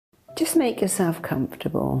Just make yourself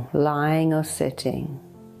comfortable, lying or sitting.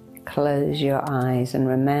 Close your eyes and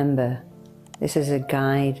remember, this is a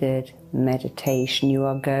guided meditation. You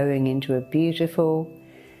are going into a beautiful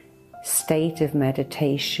state of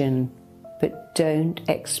meditation, but don't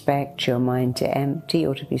expect your mind to empty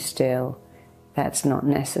or to be still. That's not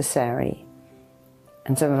necessary.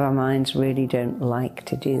 And some of our minds really don't like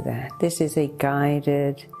to do that. This is a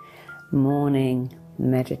guided morning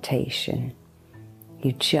meditation.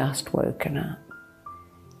 You've just woken up.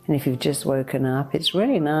 And if you've just woken up, it's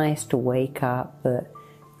really nice to wake up, but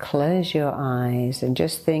close your eyes and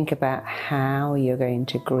just think about how you're going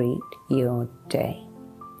to greet your day.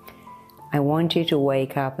 I want you to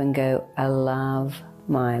wake up and go, I love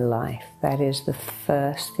my life. That is the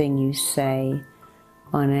first thing you say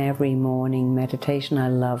on every morning meditation. I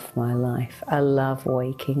love my life. I love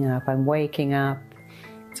waking up. I'm waking up.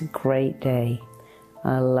 It's a great day.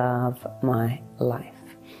 I love my life.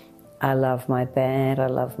 I love my bed. I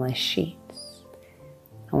love my sheets.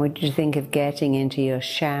 I want you to think of getting into your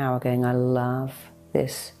shower, going, I love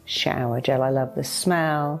this shower gel. I love the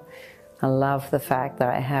smell. I love the fact that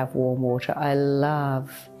I have warm water. I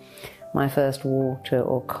love my first water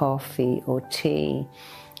or coffee or tea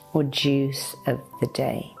or juice of the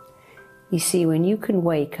day. You see, when you can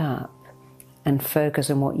wake up and focus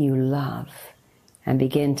on what you love and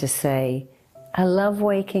begin to say, I love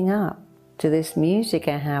waking up to this music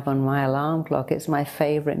I have on my alarm clock. It's my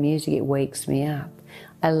favorite music. It wakes me up.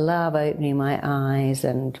 I love opening my eyes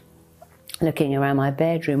and looking around my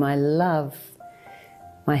bedroom. I love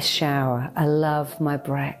my shower. I love my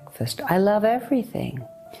breakfast. I love everything.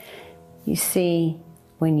 You see,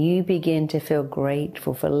 when you begin to feel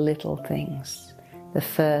grateful for little things, the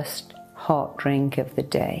first hot drink of the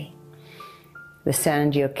day, the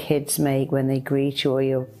sound your kids make when they greet you, or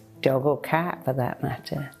your dog or cat for that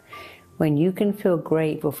matter, when you can feel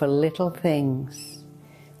grateful for little things,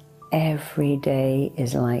 every day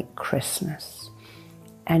is like Christmas.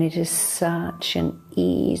 And it is such an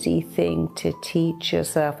easy thing to teach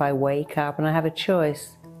yourself. I wake up and I have a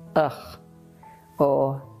choice, ugh,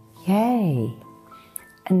 or yay,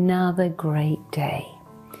 another great day.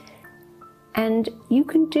 And you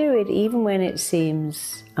can do it even when it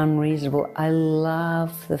seems unreasonable. I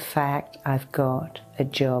love the fact I've got a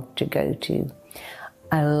job to go to.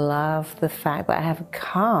 I love the fact that I have a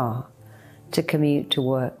car to commute to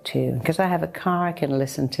work to. Because I have a car, I can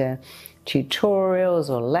listen to tutorials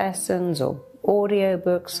or lessons or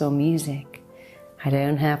audiobooks or music. I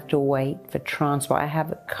don't have to wait for transport. I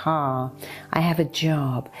have a car. I have a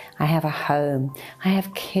job. I have a home. I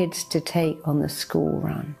have kids to take on the school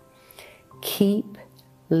run. Keep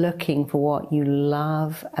looking for what you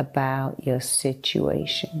love about your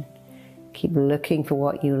situation. Keep looking for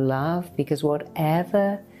what you love, because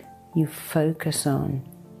whatever you focus on,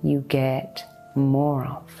 you get more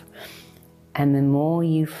of. And the more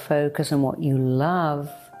you focus on what you love,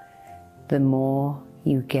 the more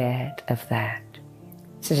you get of that.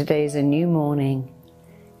 So today's a new morning.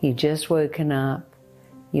 You've just woken up.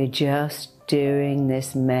 You're just doing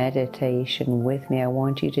this meditation with me. I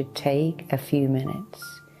want you to take a few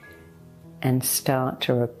minutes and start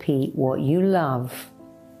to repeat what you love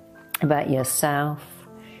about yourself,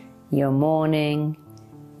 your morning,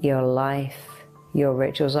 your life, your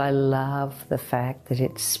rituals. I love the fact that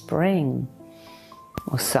it's spring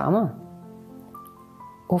or summer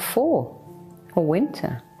or fall or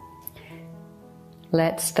winter.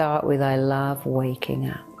 Let's start with I love waking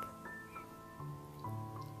up.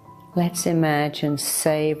 Let's imagine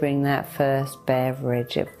savoring that first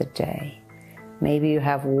beverage of the day. Maybe you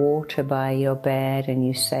have water by your bed and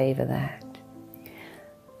you savor that.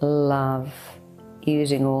 Love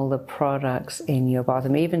using all the products in your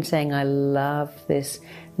bathroom. Even saying, I love this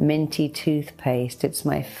minty toothpaste. It's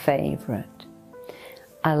my favorite.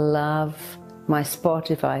 I love my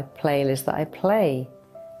Spotify playlist that I play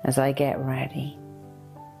as I get ready.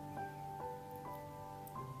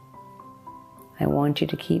 I want you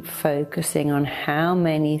to keep focusing on how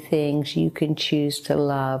many things you can choose to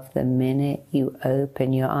love the minute you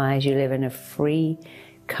open your eyes. You live in a free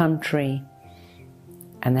country,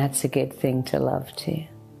 and that's a good thing to love too.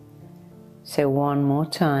 So one more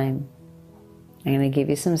time, I'm going to give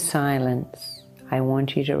you some silence. I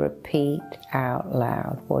want you to repeat out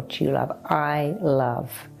loud what you love. I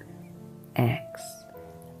love X.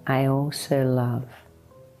 I also love.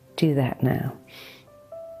 Do that now.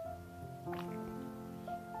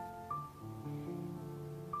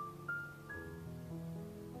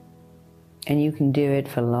 And you can do it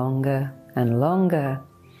for longer and longer.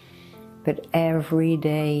 But every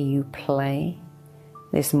day you play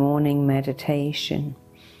this morning meditation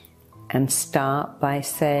And start by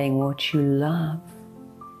saying what you love,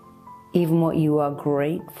 even what you are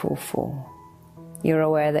grateful for. You're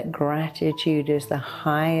aware that gratitude is the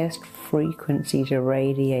highest frequency to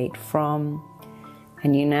radiate from,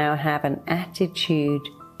 and you now have an attitude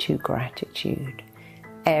to gratitude.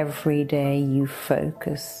 Every day you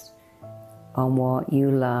focus on what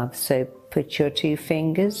you love. So put your 2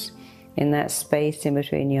 fingers in that space in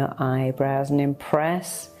between your eyebrows and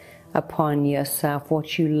impress upon yourself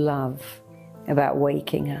what you love about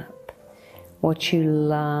waking up, what you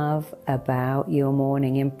love about your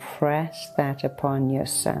morning. Impress that upon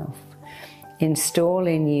yourself. Install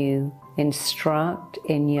in you, instruct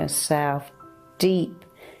in yourself deep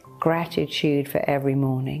gratitude for every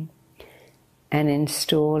morning, and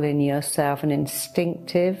install in yourself an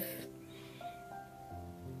instinctive,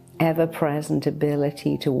 ever-present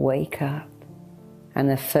ability to wake up, and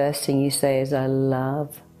the first thing you say is, I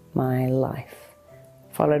love my life,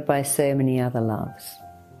 followed by so many other loves.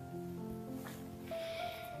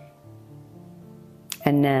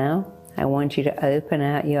 And now I want you to open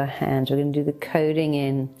out your hands. We're going to do the coding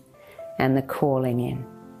in and the calling in.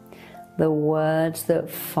 The words that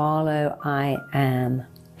follow I am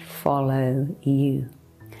follow you.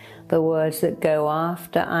 The words that go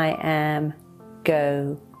after I am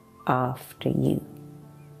go after you.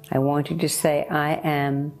 I want you to say, I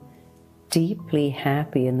am deeply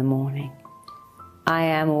happy in the morning. I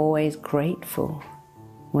am always grateful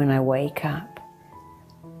when I wake up.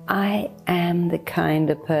 I am the kind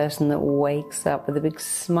of person that wakes up with a big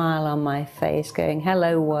smile on my face going,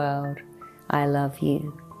 hello world, I love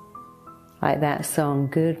you. Like that song,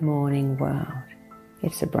 Good Morning World.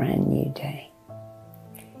 It's a brand new day.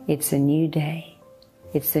 It's a new day.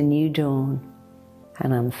 It's a new dawn.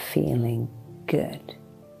 And I'm feeling good.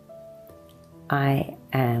 I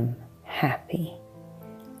am happy.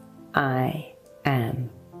 I am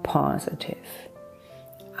positive.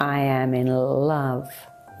 I am in love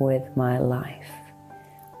with my life.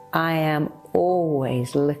 I am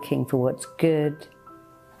always looking for what's good,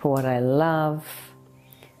 for what I love,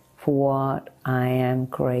 for what I am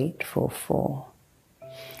grateful for.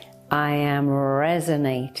 I am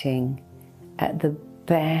resonating at the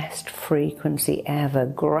best frequency ever,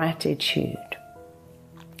 gratitude.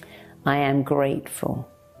 I am grateful.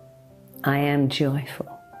 I am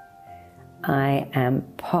joyful. I am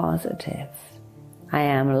positive. I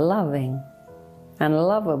am loving and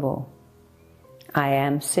lovable. I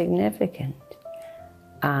am significant.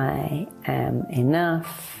 I am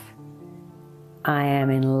enough. I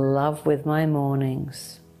am in love with my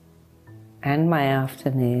mornings and my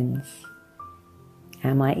afternoons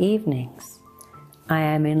and my evenings. I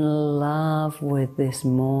am in love with this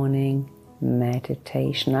morning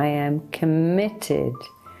meditation. I am committed,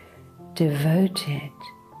 devoted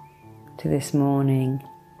to this morning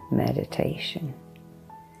meditation.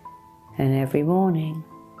 And every morning,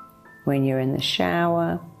 when you're in the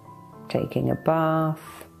shower, taking a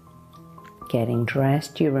bath, getting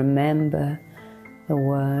dressed, you remember the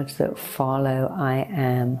words that follow I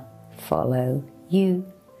am, follow you.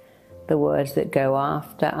 The words that go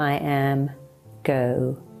after I am,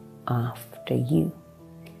 go after you.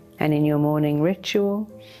 And in your morning ritual,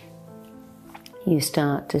 you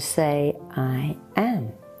start to say, I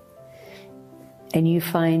am. And you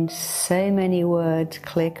find so many words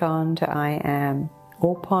click on to I am,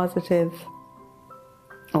 all positive,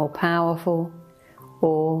 or powerful,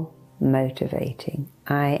 or motivating.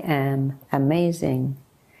 I am amazing.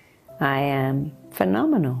 I am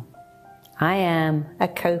phenomenal. I am a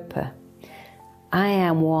coper. I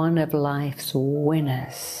am one of life's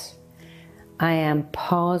winners. I am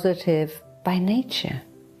positive by nature.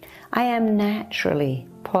 I am naturally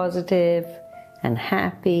positive and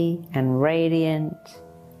happy and radiant.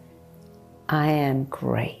 I am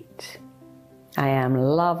great. I am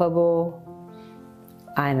lovable.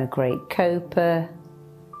 I am a great coper.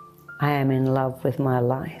 I am in love with my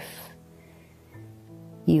life.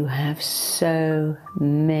 You have so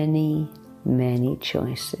many, many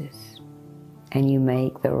choices, and you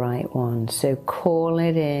make the right one. So call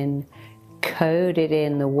it in, code it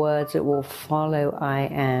in, the words that will follow I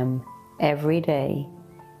am every day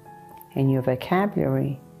in your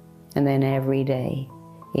vocabulary, and then every day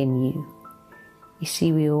in you. You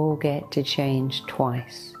see, we all get to change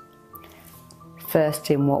twice.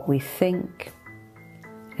 First in what we think,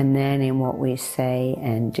 and then in what we say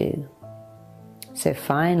and do. So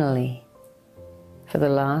finally, for the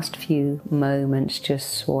last few moments,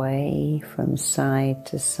 just sway from side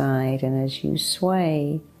to side, and as you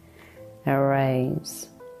sway, erase,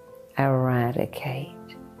 eradicate,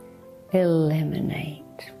 eliminate,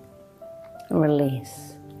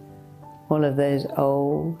 release all of those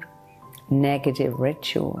old, negative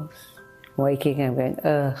rituals. Waking up going,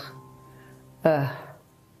 ugh, ugh,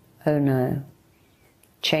 oh no.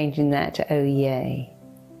 Changing that to, oh yay,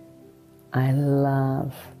 I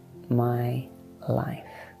love my life.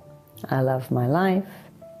 I love my life.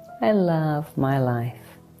 I love my life.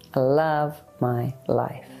 I love my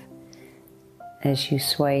life. As you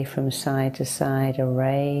sway from side to side,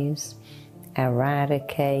 erase,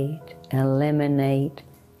 eradicate, eliminate,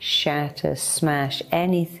 shatter, smash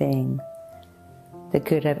anything that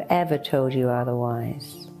could have ever told you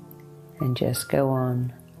otherwise. And just go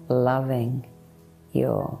on loving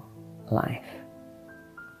your life.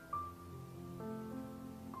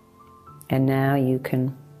 And now you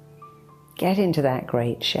can get into that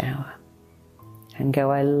great shower and go,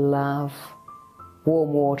 I love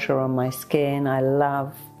warm water on my skin. I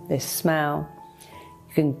love this smell.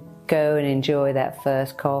 You can go and enjoy that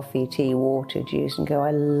first coffee, tea, water, juice and go,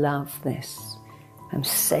 I love this. I'm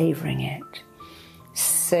savoring it.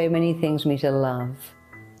 So many things for me to love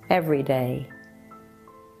every day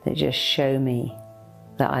that just show me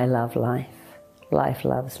that I love life. Life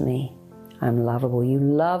loves me. I'm lovable. You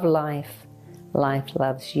love life. Life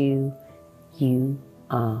loves you. You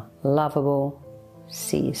are lovable.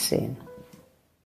 See you soon.